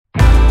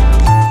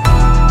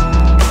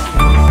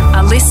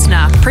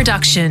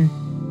production.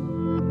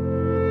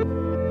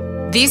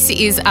 This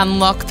is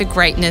Unlock the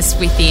Greatness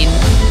Within.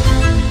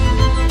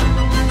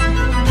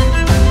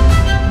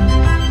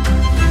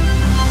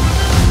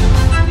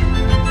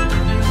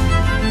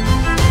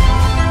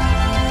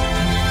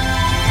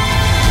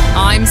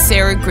 I'm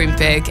Sarah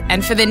Grimberg,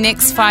 and for the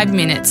next 5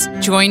 minutes,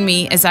 join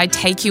me as I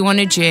take you on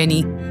a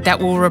journey that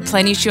will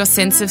replenish your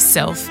sense of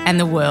self and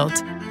the world,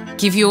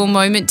 give you a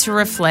moment to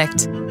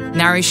reflect,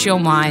 nourish your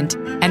mind,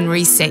 and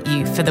reset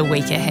you for the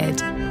week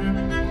ahead.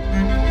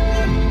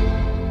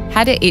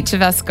 How do each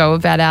of us go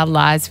about our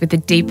lives with a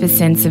deeper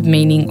sense of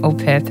meaning or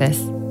purpose?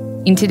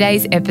 In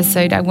today's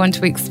episode, I want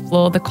to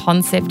explore the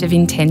concept of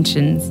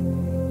intentions.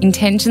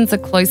 Intentions are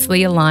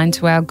closely aligned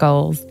to our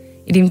goals.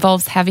 It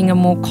involves having a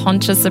more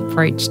conscious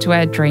approach to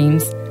our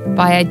dreams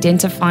by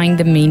identifying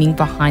the meaning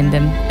behind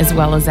them as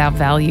well as our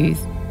values.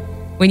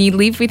 When you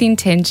live with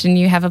intention,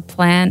 you have a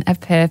plan, a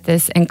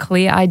purpose, and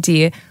clear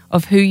idea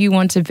of who you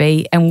want to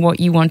be and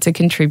what you want to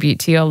contribute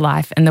to your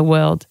life and the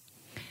world.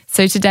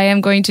 So today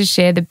I'm going to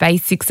share the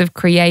basics of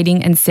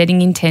creating and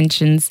setting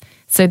intentions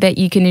so that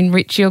you can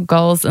enrich your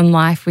goals in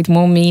life with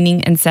more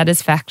meaning and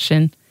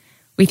satisfaction.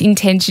 With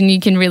intention, you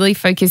can really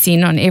focus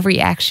in on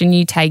every action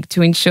you take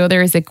to ensure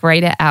there is a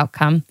greater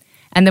outcome.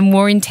 And the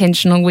more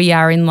intentional we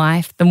are in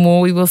life, the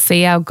more we will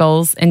see our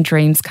goals and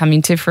dreams come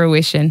into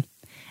fruition.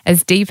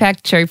 As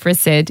Deepak Chopra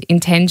said,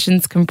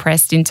 intentions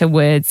compressed into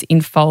words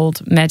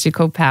enfold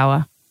magical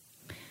power.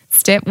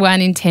 Step 1,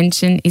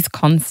 intention is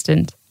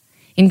constant.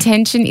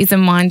 Intention is a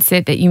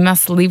mindset that you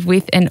must live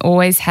with and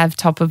always have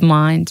top of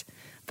mind.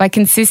 By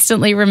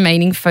consistently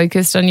remaining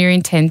focused on your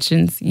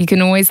intentions, you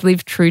can always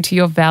live true to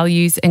your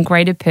values and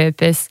greater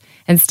purpose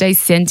and stay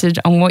centered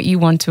on what you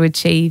want to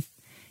achieve.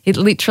 It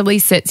literally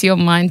sets your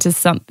mind to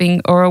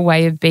something or a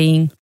way of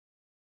being.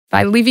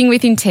 By living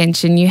with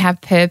intention, you have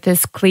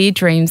purpose, clear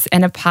dreams,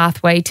 and a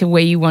pathway to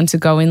where you want to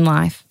go in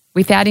life.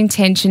 Without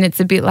intention, it's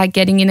a bit like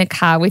getting in a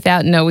car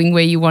without knowing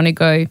where you want to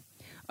go.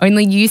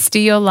 Only you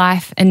steer your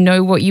life and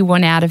know what you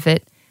want out of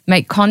it.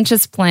 Make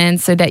conscious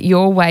plans so that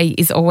your way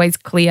is always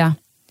clear.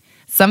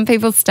 Some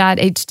people start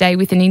each day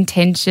with an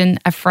intention,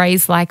 a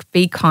phrase like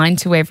be kind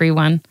to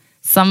everyone.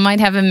 Some might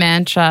have a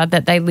mantra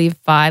that they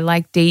live by,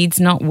 like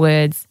deeds, not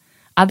words.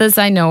 Others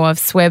I know of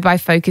swear by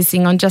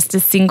focusing on just a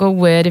single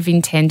word of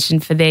intention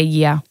for their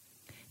year.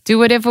 Do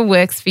whatever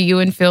works for you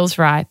and feels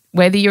right.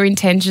 Whether your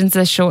intentions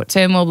are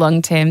short-term or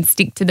long-term,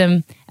 stick to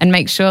them and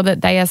make sure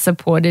that they are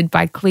supported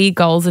by clear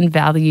goals and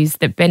values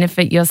that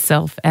benefit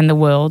yourself and the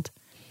world.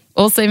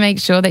 Also make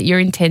sure that your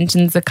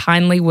intentions are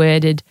kindly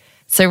worded.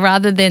 So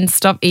rather than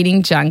stop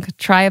eating junk,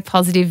 try a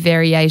positive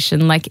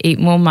variation like eat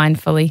more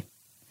mindfully.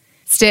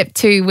 Step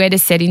 2, where to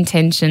set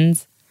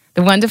intentions.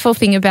 The wonderful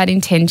thing about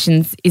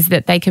intentions is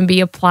that they can be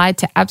applied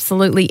to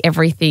absolutely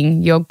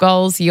everything, your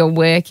goals, your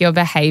work, your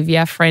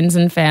behaviour, friends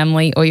and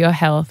family, or your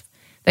health.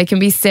 They can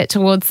be set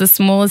towards the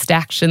smallest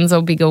actions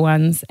or bigger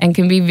ones and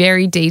can be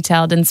very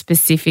detailed and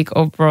specific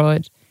or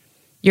broad.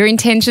 Your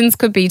intentions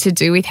could be to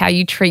do with how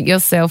you treat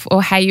yourself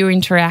or how you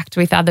interact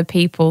with other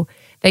people.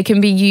 They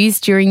can be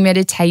used during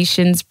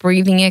meditations,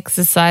 breathing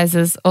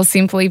exercises, or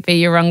simply be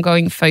your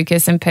ongoing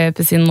focus and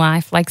purpose in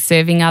life, like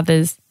serving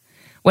others.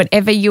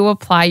 Whatever you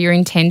apply your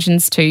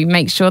intentions to,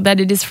 make sure that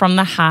it is from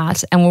the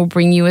heart and will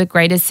bring you a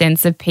greater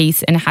sense of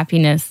peace and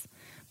happiness.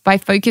 By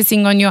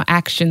focusing on your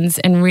actions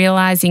and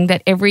realizing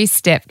that every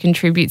step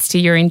contributes to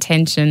your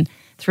intention,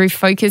 through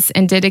focus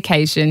and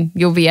dedication,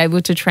 you'll be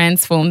able to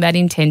transform that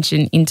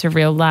intention into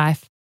real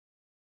life.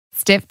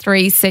 Step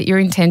 3, set your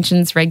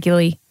intentions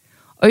regularly.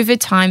 Over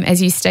time, as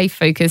you stay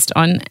focused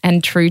on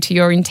and true to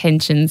your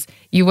intentions,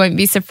 you won't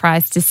be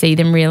surprised to see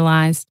them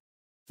realized.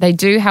 They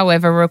do,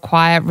 however,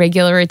 require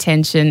regular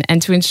attention,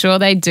 and to ensure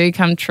they do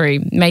come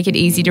true, make it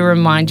easy to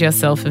remind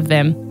yourself of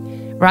them.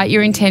 Write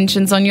your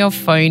intentions on your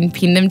phone,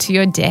 pin them to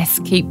your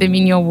desk, keep them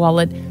in your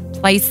wallet,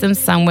 place them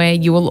somewhere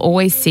you will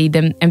always see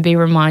them and be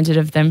reminded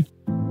of them.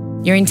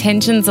 Your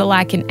intentions are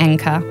like an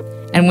anchor,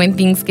 and when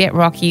things get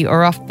rocky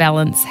or off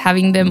balance,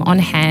 having them on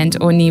hand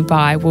or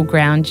nearby will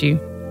ground you.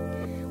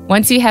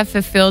 Once you have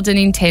fulfilled an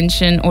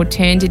intention or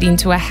turned it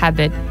into a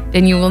habit,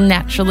 then you will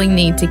naturally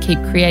need to keep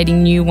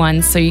creating new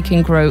ones so you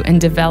can grow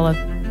and develop.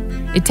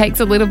 It takes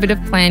a little bit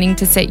of planning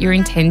to set your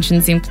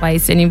intentions in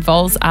place and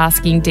involves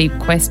asking deep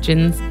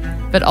questions.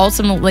 But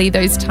ultimately,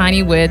 those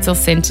tiny words or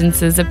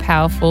sentences are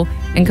powerful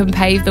and can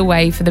pave the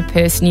way for the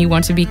person you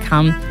want to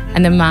become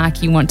and the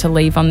mark you want to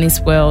leave on this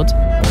world.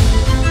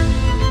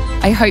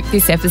 I hope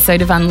this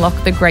episode of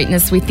Unlock the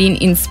Greatness Within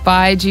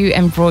inspired you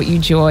and brought you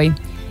joy.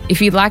 If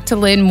you'd like to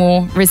learn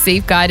more,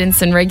 receive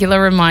guidance and regular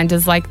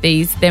reminders like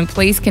these, then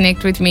please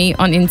connect with me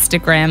on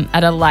Instagram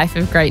at A Life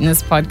of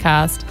Greatness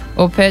Podcast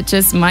or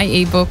purchase my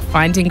ebook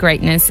Finding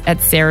Greatness at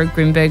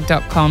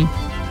sarahgrimberg.com.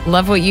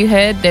 Love what you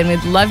heard? Then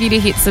we'd love you to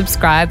hit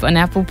subscribe on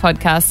Apple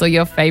Podcasts or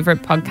your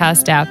favourite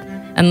podcast app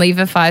and leave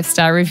a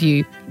 5-star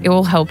review. It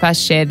will help us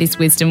share this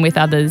wisdom with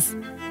others.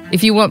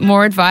 If you want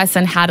more advice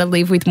on how to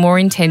live with more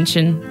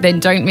intention,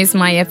 then don't miss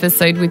my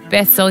episode with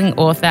best-selling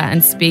author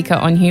and speaker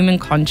on human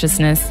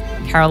consciousness,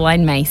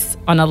 Caroline Myss,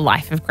 on A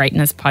Life of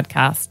Greatness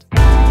podcast.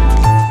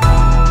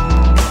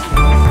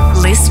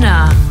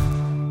 listener.